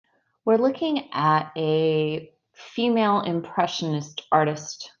We're looking at a female impressionist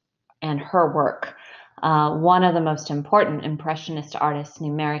artist and her work. One of the most important impressionist artists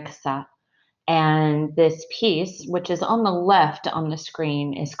named Mary Cassatt. And this piece, which is on the left on the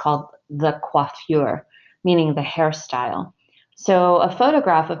screen, is called the coiffure, meaning the hairstyle. So a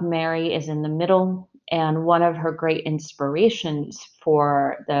photograph of Mary is in the middle, and one of her great inspirations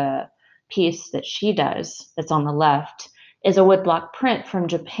for the piece that she does, that's on the left, is a woodblock print from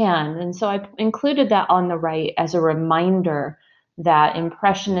Japan. And so I included that on the right as a reminder that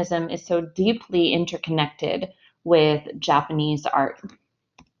Impressionism is so deeply interconnected with Japanese art.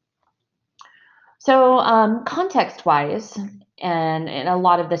 So, context wise, and a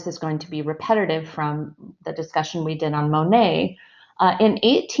lot of this is going to be repetitive from the discussion we did on Monet. In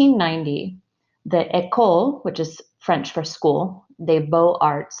 1890, the École, which is French for school, des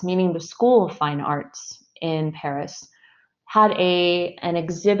Beaux-Arts, meaning the School of Fine Arts in Paris, had an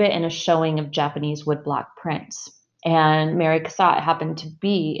exhibit and a showing of Japanese woodblock prints. And Mary Cassatt happened to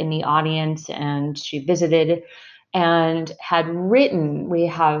be in the audience, and she visited and had written. We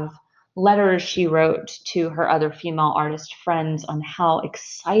have letters she wrote to her other female artist friends on how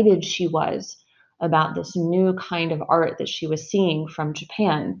excited she was about this new kind of art that she was seeing from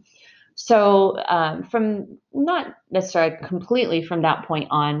Japan. So, from not necessarily completely from that point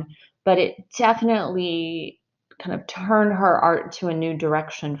on, but it definitely kind of turned her art to a new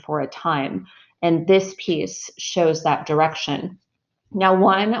direction for a time. And this piece shows that direction. Now,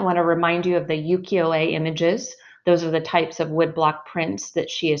 one, I want to remind you of the ukiyo-e images. Those are the types of woodblock prints that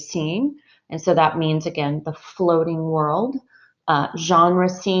she is seeing. And so that means, again, the floating world, genre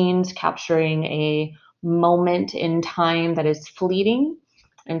scenes capturing a moment in time that is fleeting.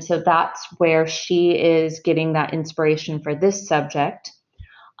 And so that's where she is getting that inspiration for this subject.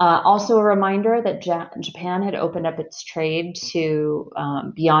 Also, a reminder that Japan had opened up its trade to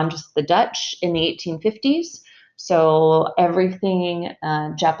beyond just the Dutch in the 1850s. So everything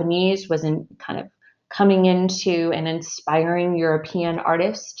Japanese was kind of coming into and inspiring European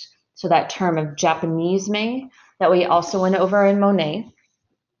artists. So that term of Japanisme that we also went over in Monet.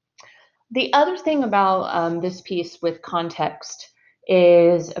 The other thing about this piece with context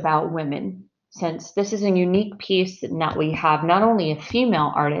is about women, since this is a unique piece in that we have not only a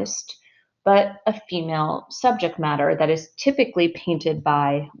female artist, but a female subject matter that is typically painted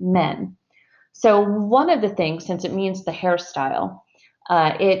by men. So, one of the things, since it means the hairstyle,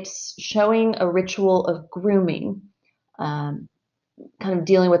 it's showing a ritual of grooming. Um, Kind of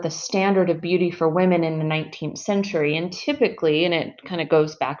dealing with the standard of beauty for women in the 19th century. And typically, and it kind of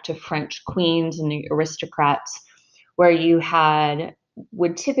goes back to French queens and the aristocrats, where you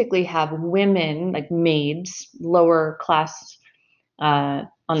would typically have women, like maids, lower class on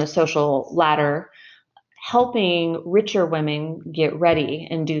the social ladder, helping richer women get ready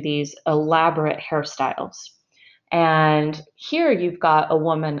and do these elaborate hairstyles. And here you've got a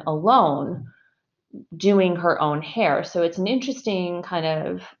woman alone doing her own hair. So it's an interesting kind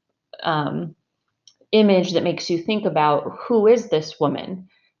of um, image that makes you think about, who is this woman?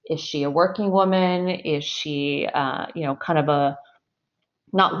 Is she a working woman? Is she, kind of a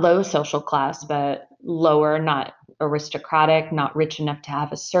not low social class, but lower, not aristocratic, not rich enough to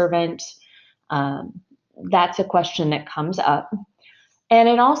have a servant? Um, that's a question that comes up. And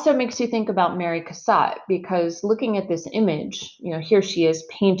it also makes you think about Mary Cassatt, because looking at this image, here she is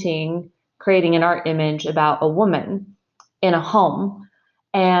painting, creating an art image about a woman in a home.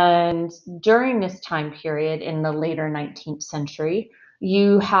 And during this time period in the later 19th century,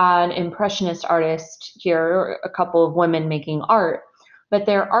 you had Impressionist artists here, a couple of women making art, but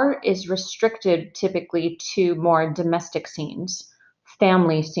their art is restricted typically to more domestic scenes,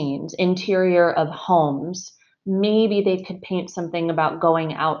 family scenes, interior of homes. Maybe they could paint something about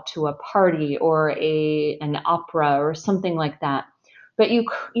going out to a party or an opera or something like that. But you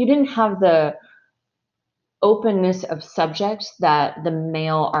didn't have the openness of subjects that the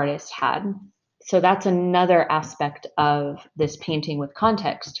male artist had. So that's another aspect of this painting with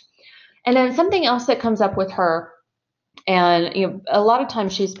context. And then something else that comes up with her, and a lot of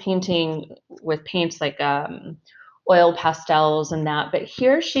times she's painting with paints like oil pastels and that, but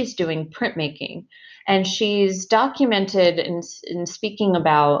here she's doing printmaking, and she's documented in speaking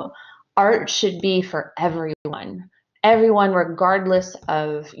about art should be for everyone. Everyone, regardless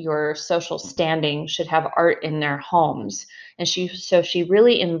of your social standing, should have art in their homes. And she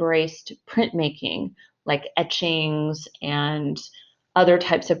really embraced printmaking, like etchings and other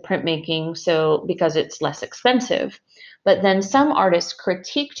types of printmaking, so because it's less expensive. But then some artists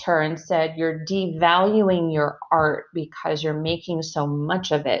critiqued her and said, you're devaluing your art because you're making so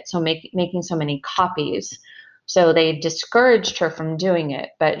much of it, so making so many copies. So they discouraged her from doing it,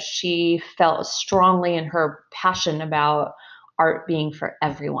 but she felt strongly in her passion about art being for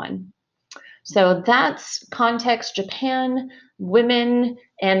everyone. So that's context Japan, women,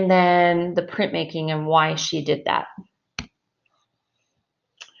 and then the printmaking and why she did that.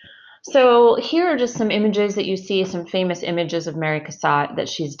 So here are just some images that you see, some famous images of Mary Cassatt that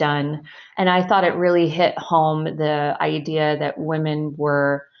she's done. And I thought it really hit home the idea that women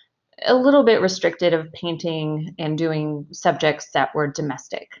were a little bit restricted of painting and doing subjects that were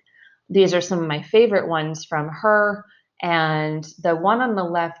domestic. These are some of my favorite ones from her. And the one on the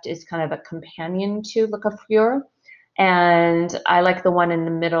left is kind of a companion to Le Coiffure. And I like the one in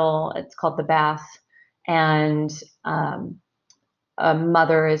the middle. It's called The Bath. And a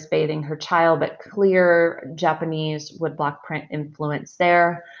mother is bathing her child, but clear Japanese woodblock print influence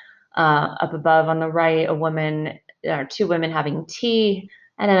there. Up above on the right, a woman, or two women having tea,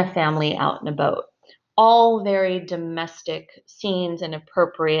 and then a family out in a boat. All very domestic scenes and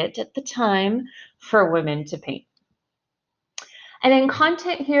appropriate at the time for women to paint. And in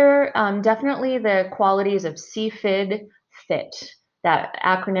content here, definitely the qualities of CFID fit. That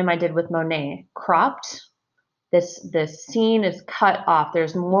acronym I did with Monet, cropped. This scene is cut off.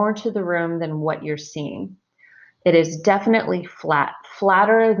 There's more to the room than what you're seeing. It is definitely flat,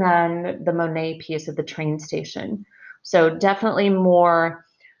 flatter than the Monet piece at the train station. So definitely more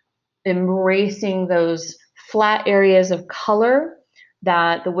embracing those flat areas of color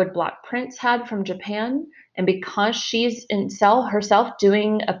that the woodblock prints had from Japan. And because she's herself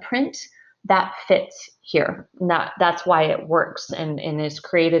doing a print, that fits here. That's why it works and is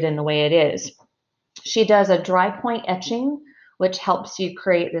created in the way it is. She does a dry point etching, which helps you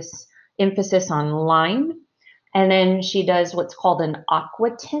create this emphasis on line. And then she does what's called an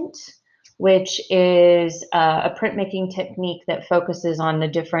aqua tint, which is a printmaking technique that focuses on the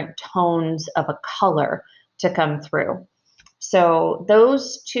different tones of a color to come through. So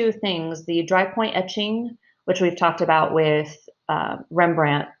those two things, the dry point etching, which we've talked about with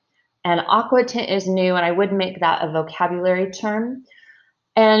Rembrandt, and aqua tint is new, and I would make that a vocabulary term.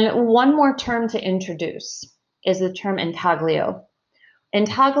 And one more term to introduce is the term intaglio.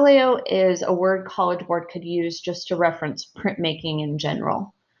 Intaglio is a word College Board could use just to reference printmaking in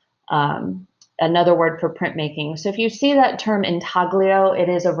general. Another word for printmaking. So if you see that term intaglio, it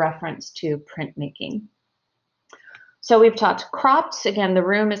is a reference to printmaking. So we've talked cropped. Again, the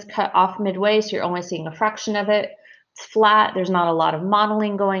room is cut off midway, so you're only seeing a fraction of it. It's flat. There's not a lot of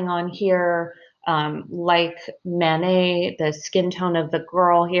modeling going on here. Like Manet, the skin tone of the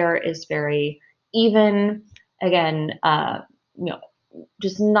girl here is very even. Again,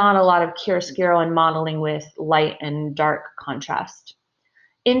 just not a lot of chiaroscuro and modeling with light and dark contrast.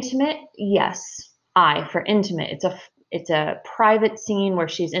 Intimate, yes. I for intimate. It's a private scene where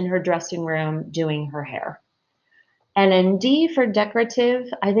she's in her dressing room doing her hair. And in D for decorative,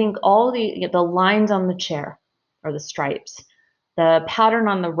 I think all the lines on the chair or the stripes, the pattern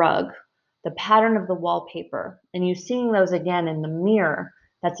on the rug, the pattern of the wallpaper, and you seeing those again in the mirror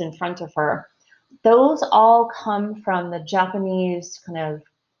that's in front of her, those all come from the Japanese kind of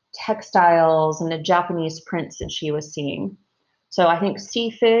textiles and the Japanese prints that she was seeing. So I think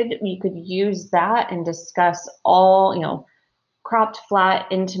CFID, you could use that and discuss all, cropped, flat,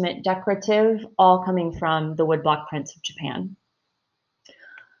 intimate, decorative, all coming from the woodblock prints of Japan.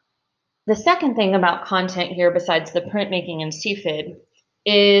 The second thing about content here, besides the printmaking and CFID,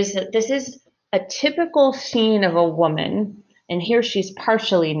 is that this is a typical scene of a woman, and here she's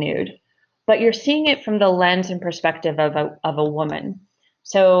partially nude, but you're seeing it from the lens and perspective of a woman.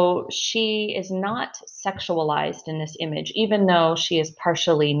 So she is not sexualized in this image, even though she is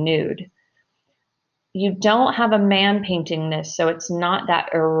partially nude. You don't have a man painting this, so it's not that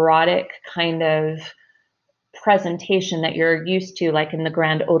erotic kind of presentation that you're used to, like in the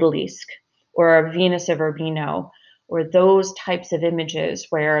Grand Odalisque or a Venus of Urbino, or those types of images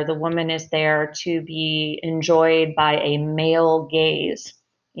where the woman is there to be enjoyed by a male gaze.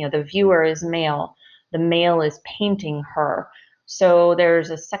 The viewer is male, the male is painting her. So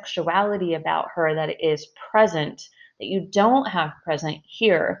there's a sexuality about her that is present that you don't have present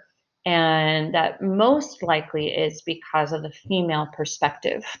here. And that most likely is because of the female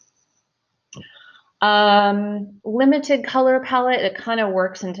perspective. Limited color palette, it kind of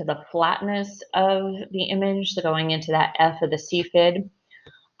works into the flatness of the image, so going into that F of the CFID.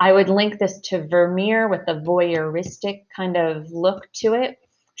 I would link this to Vermeer with a voyeuristic kind of look to it.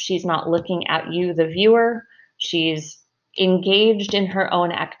 She's not looking at you, the viewer. She's engaged in her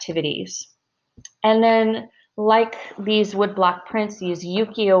own activities. And then, like these woodblock prints, these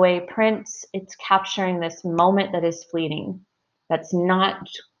ukiyo-e prints, it's capturing this moment that is fleeting, that's not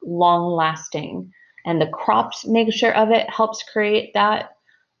long lasting. and the cropped nature of it helps create that.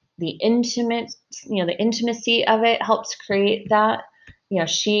 The intimate, the intimacy of it helps create that.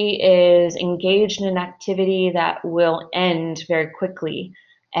 She is engaged in an activity that will end very quickly,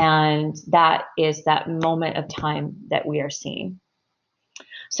 and that is that moment of time that we are seeing.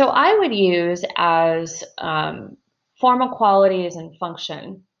 So I would use as formal qualities and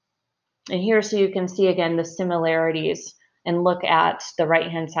function. And here, so you can see again the similarities and look at the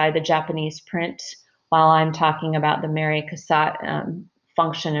right-hand side, the Japanese print, while I'm talking about the Mary Cassatt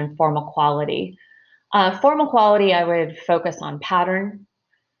function and formal quality. Formal quality, I would focus on pattern.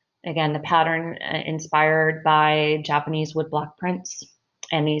 Again, the pattern inspired by Japanese woodblock prints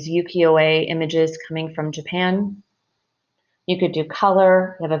and these ukiyo-e images coming from Japan. You could do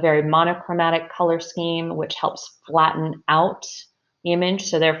color. You have a very monochromatic color scheme, which helps flatten out the image.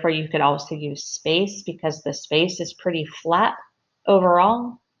 So therefore, you could also use space because the space is pretty flat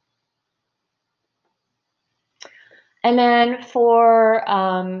overall. And then for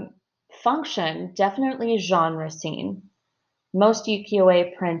function, definitely genre scene. Most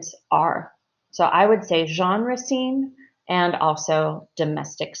ukiyo-e prints are. So I would say genre scene and also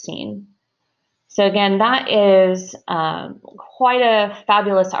domestic scene. So again, that is quite a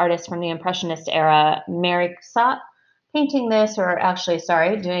fabulous artist from the Impressionist era, Mary Cassatt, painting this, or actually,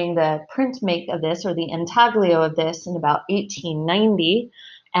 sorry, doing the print make of this, or the intaglio of this in about 1890.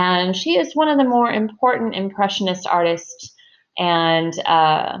 And she is one of the more important Impressionist artists and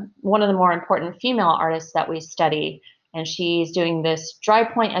one of the more important female artists that we study. And she's doing this dry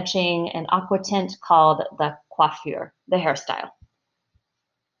point etching and aquatint called the coiffure, the hairstyle.